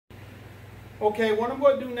Okay, what I'm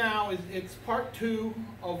going to do now is it's part 2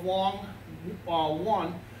 of Long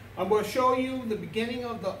 1. I'm going to show you the beginning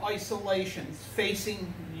of the isolations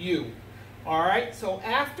facing you. All right, so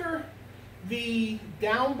after the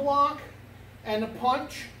down block and the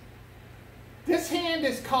punch, this hand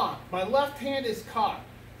is cocked. My left hand is cocked.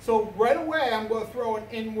 So right away I'm going to throw an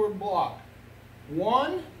inward block.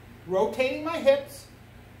 1, rotating my hips,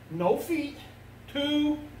 no feet.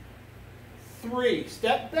 2, 3,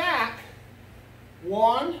 step back.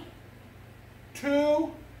 1,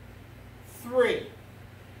 2, 3.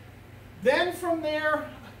 Then from there,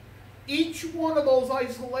 each one of those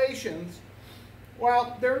isolations,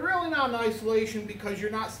 well, they're really not an isolation because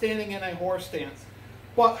you're not standing in a horse stance.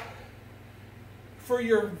 But for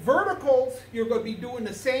your verticals, you're going to be doing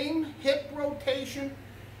the same hip rotation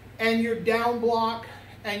and your down block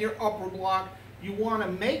and your upper block. You want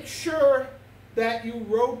to make sure that you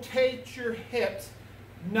rotate your hips,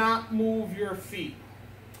 not move your feet.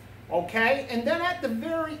 Okay? And then at the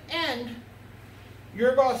very end,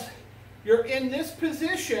 you're in this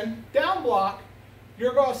position, down block,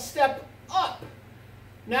 you're going to step up.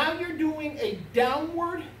 Now you're doing a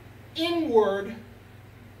downward, inward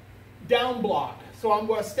down block. So I'm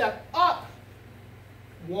going to step up.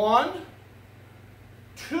 1,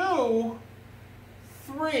 2,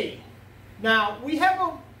 3. Now we have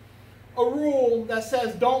a rule that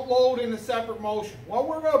says don't load in a separate motion. Well,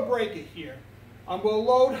 we're going to break it here. I'm going to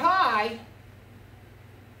load high,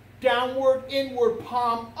 downward, inward,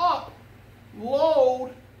 palm up,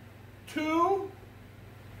 load, 2,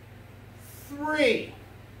 3.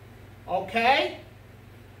 Okay?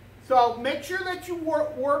 So make sure that you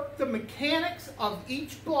work the mechanics of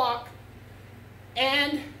each block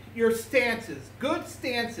and your stances. Good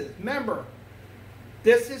stances. Remember,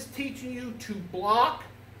 this is teaching you to block,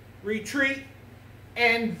 retreat,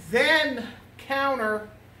 and then counter.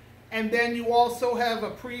 And then you also have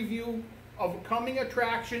a preview of coming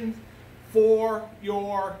attractions for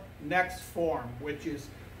your next form, which is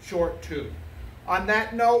short 2. On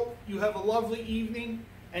that note, you have a lovely evening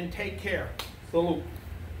and take care. Salute.